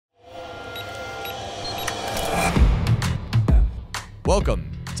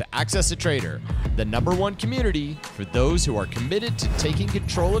Welcome to AccessATrader, the #1 community for those who are committed to taking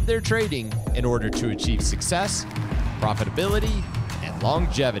control of their trading in order to achieve success, profitability, and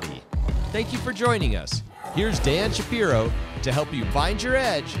longevity. Thank you for joining us. Here's Dan Shapiro to help you find your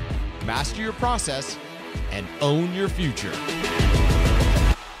edge, master your process, and own your future.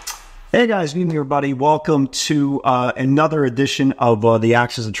 Hey guys, good evening everybody. Welcome to another edition of the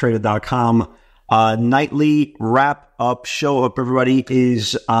AccessATrader.com nightly wrap-up show. Hope everybody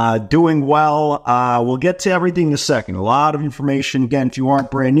is doing well. We'll get to everything in a second. A lot of information. Again, if you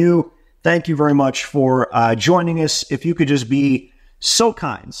aren't brand new, thank you very much for joining us. If you could just be so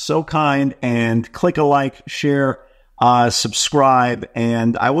kind, and click a like, share, subscribe,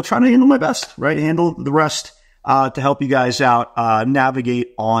 and I will try to handle my best, right? Handle the rest to help you guys out,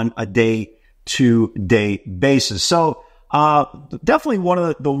 navigate on a day-to-day basis. So, definitely one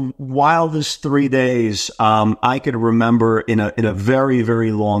of the wildest 3 days I could remember in a very,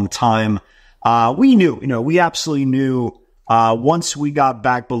 very long time. We absolutely knew once we got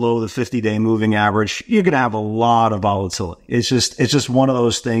back below the 50-day moving average, you're going to have a lot of volatility. It's just one of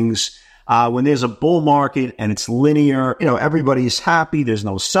those things. When there's a bull market and it's linear, everybody's happy. There's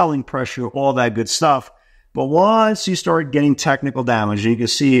no selling pressure, all that good stuff. But once you start getting technical damage, and you can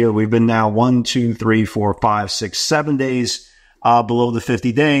see here, we've been now 1, 2, 3, 4, 5, 6, 7 days below the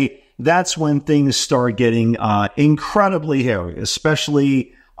 50-day. That's when things start getting incredibly hairy,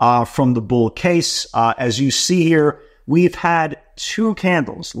 especially from the bull case. As you see here, we've had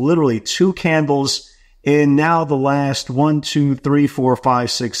literally two candles in now the last 1, 2, 3, 4, 5,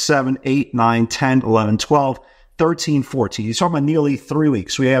 6, 7, 8, 9, 10, 11, 12, 13, 14. You're talking about nearly 3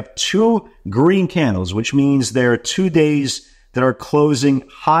 weeks. We have two green candles, which means there are 2 days that are closing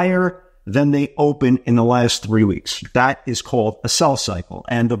higher than they open in the last 3 weeks. That is called a sell cycle.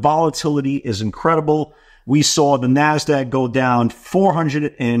 And the volatility is incredible. We saw the NASDAQ go down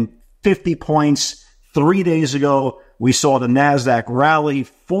 450 points 3 days ago. We saw the NASDAQ rally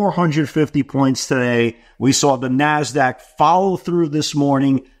 450 points today. We saw the NASDAQ follow through this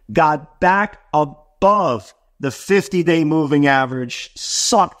morning, got back above the 50-day moving average,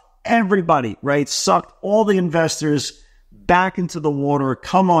 sucked everybody, right? Sucked all the investors back into the water.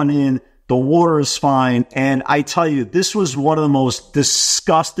 Come on in. The water is fine. And I tell you, this was one of the most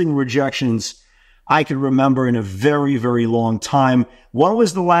disgusting rejections I can remember in a very, very long time. When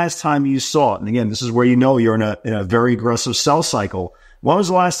was the last time you saw it? And again, this is where you're in a very aggressive sell cycle. When was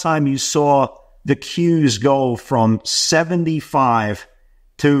the last time you saw the Qs go from 75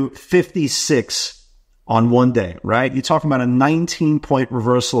 to 56 on one day, right? You're talking about a 19-point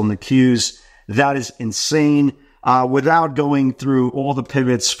reversal in the Qs. That is insane. Without going through all the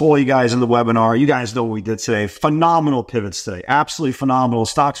pivots for you guys in the webinar, you guys know what we did today. Phenomenal pivots today. Absolutely phenomenal.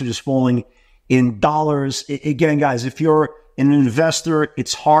 Stocks are just falling in dollars. Again, guys, if you're an investor,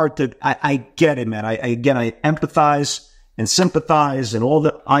 it's hard to, I get it, man. I empathize and sympathize and all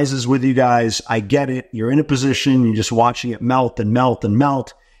the eyes is with you guys. I get it. You're in a position, you're just watching it melt and melt and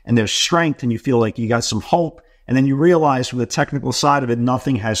melt. And there's strength and you feel like you got some hope. And then you realize from the technical side of it,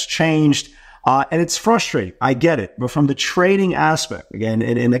 nothing has changed. And it's frustrating. I get it. But from the trading aspect, again,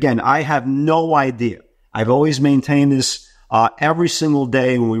 and again, I have no idea. I've always maintained this every single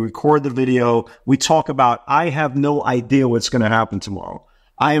day when we record the video. We talk about, I have no idea what's going to happen tomorrow.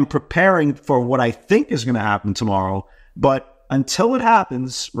 I am preparing for what I think is going to happen tomorrow. But until it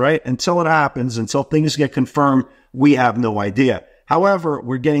happens, right? Until things get confirmed, we have no idea. However,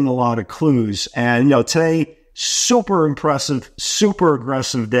 we're getting a lot of clues. And, today, super impressive, super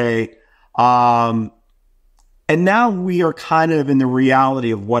aggressive day. And now we are kind of in the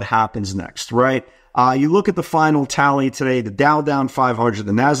reality of what happens next, right? You look at the final tally today, the Dow down 500,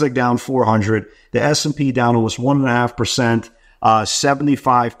 the NASDAQ down 400, the S&P down almost 1.5%,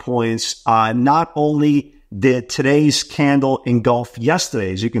 75 points. Not only did today's candle engulf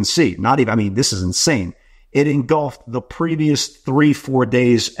yesterday, as you can see, this is insane. It engulfed the previous 3-4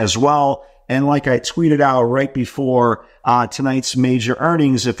 days as well. And like I tweeted out right before tonight's major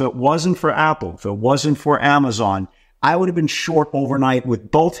earnings, if it wasn't for Apple, if it wasn't for Amazon, I would have been short overnight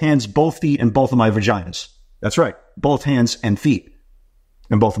with both hands, both feet, and both of my vaginas. That's right. Both hands and feet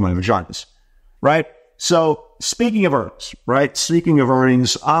and both of my vaginas. Right? So speaking of earnings, right?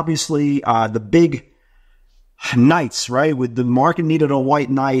 Obviously, the big nights, right? With the market needed a white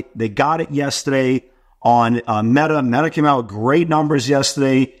knight. They got it yesterday on Meta. Meta came out with great numbers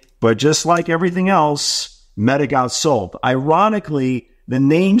yesterday, but just like everything else, Meta got sold. Ironically, the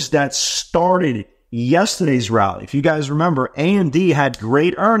names that started yesterday's rally, if you guys remember, AMD had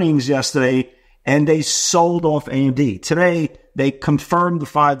great earnings yesterday, and they sold off AMD. Today, they confirmed the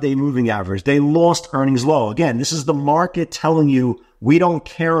 5-day moving average. They lost earnings low. Again, this is the market telling you we don't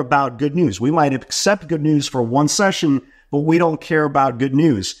care about good news. We might accept good news for one session, but we don't care about good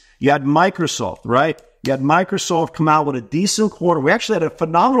news. You had Microsoft, right? You had Microsoft come out with a decent quarter. We actually had a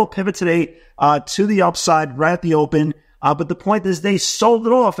phenomenal pivot today to the upside right at the open. But the point is they sold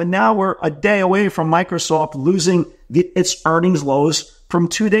it off, and now we're a day away from Microsoft losing its earnings lows from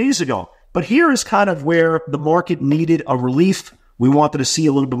 2 days ago. But here is kind of where the market needed a relief. We wanted to see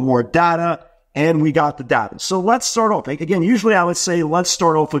a little bit more data, and we got the data. So let's start off. Again, usually I would say let's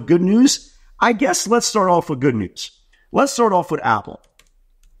start off with good news. I guess let's start off with good news. Let's start off with Apple.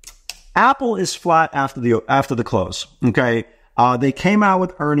 Apple is flat after the close. Okay, they came out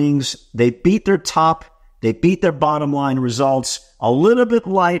with earnings. They beat their top. They beat their bottom line results. A little bit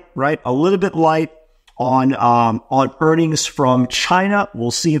light, right? A little bit light on earnings from China.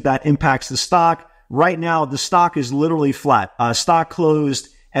 We'll see if that impacts the stock. Right now, the stock is literally flat. Stock closed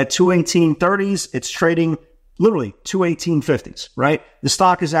at 218.30s. It's trading literally 218.50s, right? The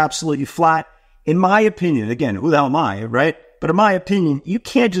stock is absolutely flat. In my opinion, again, who the hell am I, right? But in my opinion, you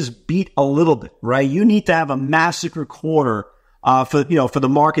can't just beat a little bit, right? You need to have a massacre quarter for the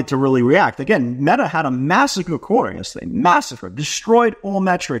market to really react. Again, Meta had a massacre quarter yesterday. Massacre, destroyed all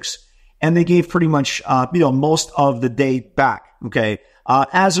metrics, and they gave pretty much most of the day back. Okay,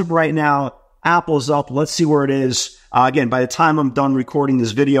 as of right now, Apple's up. Let's see where it is. Again, by the time I'm done recording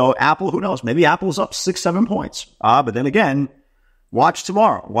this video, Apple, who knows? Maybe Apple's up 6-7 points. But then again, watch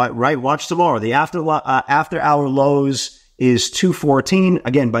tomorrow, right? Watch tomorrow. The after hour lows is 214.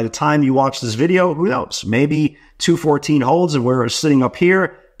 Again, by the time you watch this video, who knows? Maybe 214 holds and we're sitting up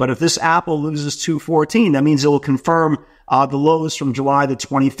here. But if this Apple loses 214, that means it will confirm the lows from July the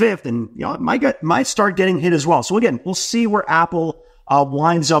 25th, and it might start getting hit as well. So again, we'll see where Apple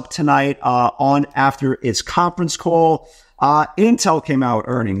winds up tonight on after its conference call. Intel came out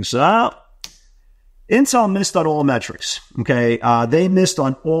earnings. Intel missed on all metrics. Okay, they missed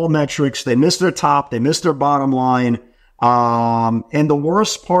on all metrics. They missed their top. They missed their bottom line. And the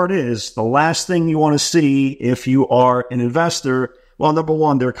worst part is the last thing you want to see if you are an investor. Well, number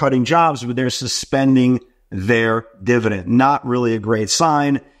one, they're cutting jobs, but they're suspending their dividend. Not really a great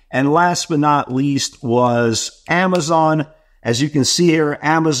sign. And last but not least was Amazon. As you can see here,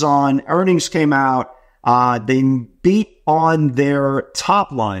 Amazon earnings came out. They beat on their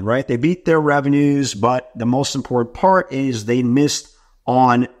top line, right? They beat their revenues, but the most important part is they missed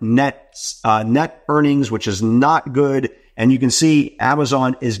on net earnings, which is not good. And you can see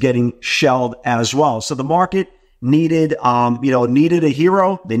Amazon is getting shelled as well. So the market needed a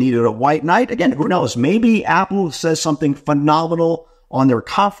hero. They needed a white knight. Again, who knows? Maybe Apple says something phenomenal on their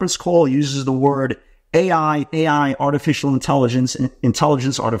conference call, uses the word AI, artificial intelligence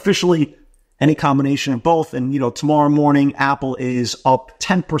artificially, any combination of both. And, tomorrow morning, Apple is up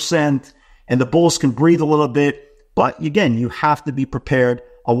 10% and the bulls can breathe a little bit. But again, you have to be prepared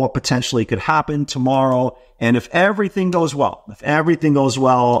on what potentially could happen tomorrow. And if everything goes well,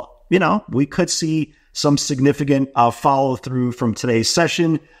 we could see some significant follow through from today's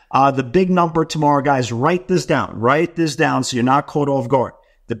session. The big number tomorrow, guys, write this down so you're not caught off guard.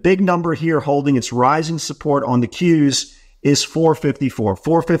 The big number here holding its rising support on the Qs is 454.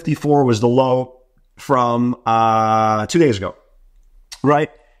 454 was the low from 2 days ago, right?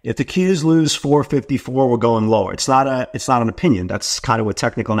 If the Qs lose 454, we're going lower. It's not an opinion. That's kind of what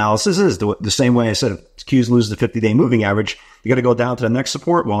technical analysis is. The same way I said, if Qs lose the 50-day moving average, you got to go down to the next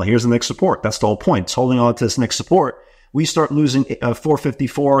support. Well, here's the next support. That's the whole point. It's holding on to this next support. We start losing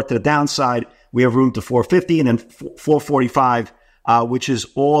 454 to the downside. We have room to 450 and then 445, which is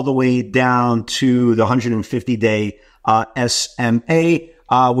all the way down to the 150-day SMA.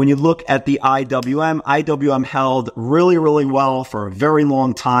 When you look at the IWM held really, really well for a very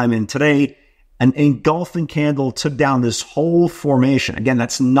long time. And today, an engulfing candle took down this whole formation. Again,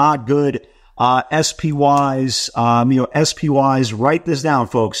 that's not good. SPYs, write this down,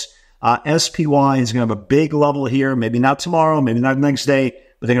 folks. SPY is going to have a big level here. Maybe not tomorrow, maybe not the next day,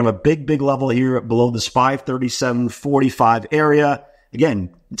 but they're going to have a big, big level here below this 537.45 area.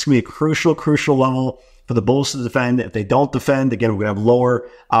 Again, it's going to be a crucial level for the bulls to defend. If they don't defend, again, we're going to have lower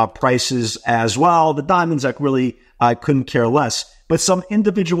prices as well. The diamonds, I couldn't care less. But some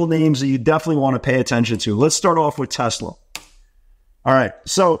individual names that you definitely want to pay attention to. Let's start off with Tesla. All right,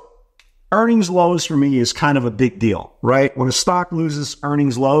 so earnings lows for me is kind of a big deal, right? When a stock loses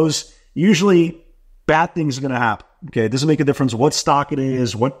earnings lows, usually bad things are going to happen. Okay, it doesn't make a difference what stock it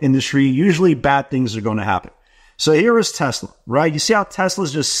is, what industry. Usually bad things are going to happen. So here is Tesla, right? You see how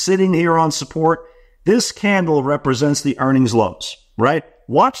Tesla's just sitting here on support? This candle represents the earnings lows, right?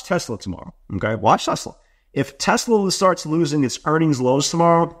 Watch Tesla tomorrow, okay? Watch Tesla. If Tesla starts losing its earnings lows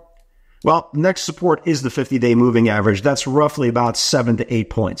tomorrow, Well, next support is the 50-day moving average. That's roughly about 7 to 8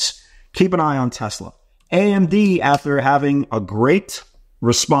 points. Keep an eye on Tesla. AMD, after having a great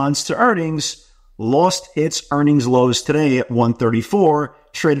response to earnings, lost its earnings lows today at 134,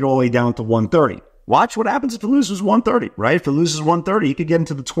 traded all the way down to 130. Watch what happens if it loses 130, right? If it loses 130, you could get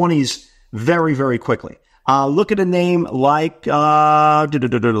into the 20s very, very quickly. Look at a name like, a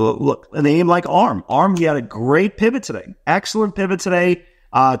name like ARM. ARM, we had a great pivot today. Excellent pivot today.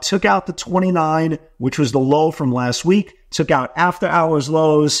 Took out the 29, which was the low from last week. Took out after-hours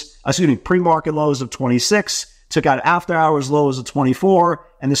lows, pre-market lows of 26. Took out after-hours lows of 24.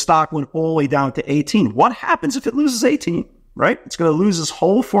 And the stock went all the way down to 18. What happens if it loses 18, right? It's going to lose this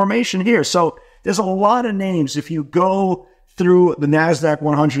whole formation here. So there's a lot of names. If you go through the NASDAQ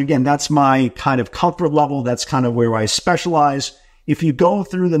 100, again, that's my kind of comfort level. That's kind of where I specialize. If you go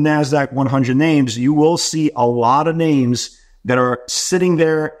through the NASDAQ 100 names, you will see a lot of names that are sitting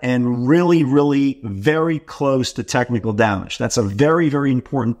there and really, really very close to technical damage. That's a very, very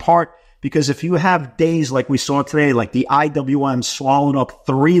important part, because if you have days like we saw today, like the IWM swallowed up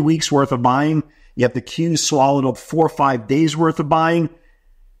 3 weeks worth of buying, you have the Q swallowed up 4 or 5 days worth of buying,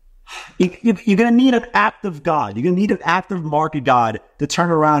 you're going to need an active God. You're going to need an active market God to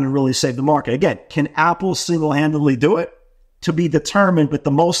turn around and really save the market. Again, can Apple single-handedly do it? To be determined, but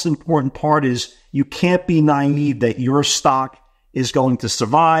the most important part is you can't be naive that your stock is going to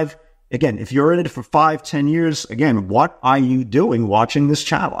survive. Again, if you're in it for 5-10 years, again, what are you doing watching this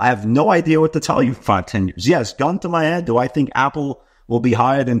channel? I have no idea what to tell you for 5-10 years. Yes, gun to my head, do I think Apple will be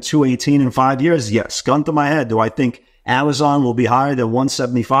higher than 218 in 5 years? Yes. Gun to my head, do I think Amazon will be higher than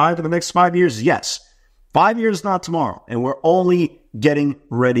 175 in the next 5 years? Yes. 5 years, not tomorrow. And we're only getting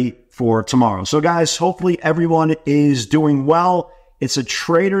ready for tomorrow. So guys, hopefully everyone is doing well. It's a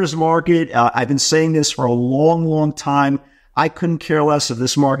trader's market. I've been saying this for a long, long time. I couldn't care less if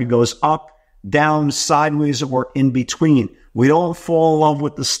this market goes up, down, sideways, or in between. We don't fall in love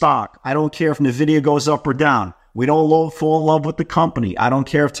with the stock. I don't care if NVIDIA goes up or down. We don't fall in love with the company. I don't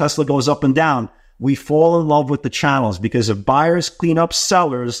care if Tesla goes up and down. We fall in love with the channels, because if buyers clean up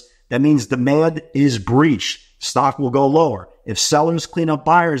sellers, that means demand is breached. Stock will go lower. If sellers clean up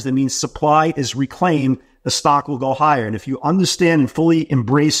buyers, that means supply is reclaimed. The stock will go higher. And if you understand and fully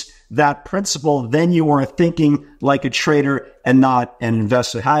embrace that principle, then you are thinking like a trader and not an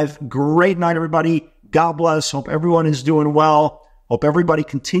investor. Have a great night, everybody. God bless. Hope everyone is doing well. Hope everybody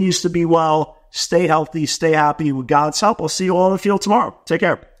continues to be well. Stay healthy. Stay happy. With God's help, I'll see you all in the field tomorrow. Take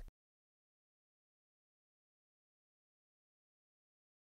care.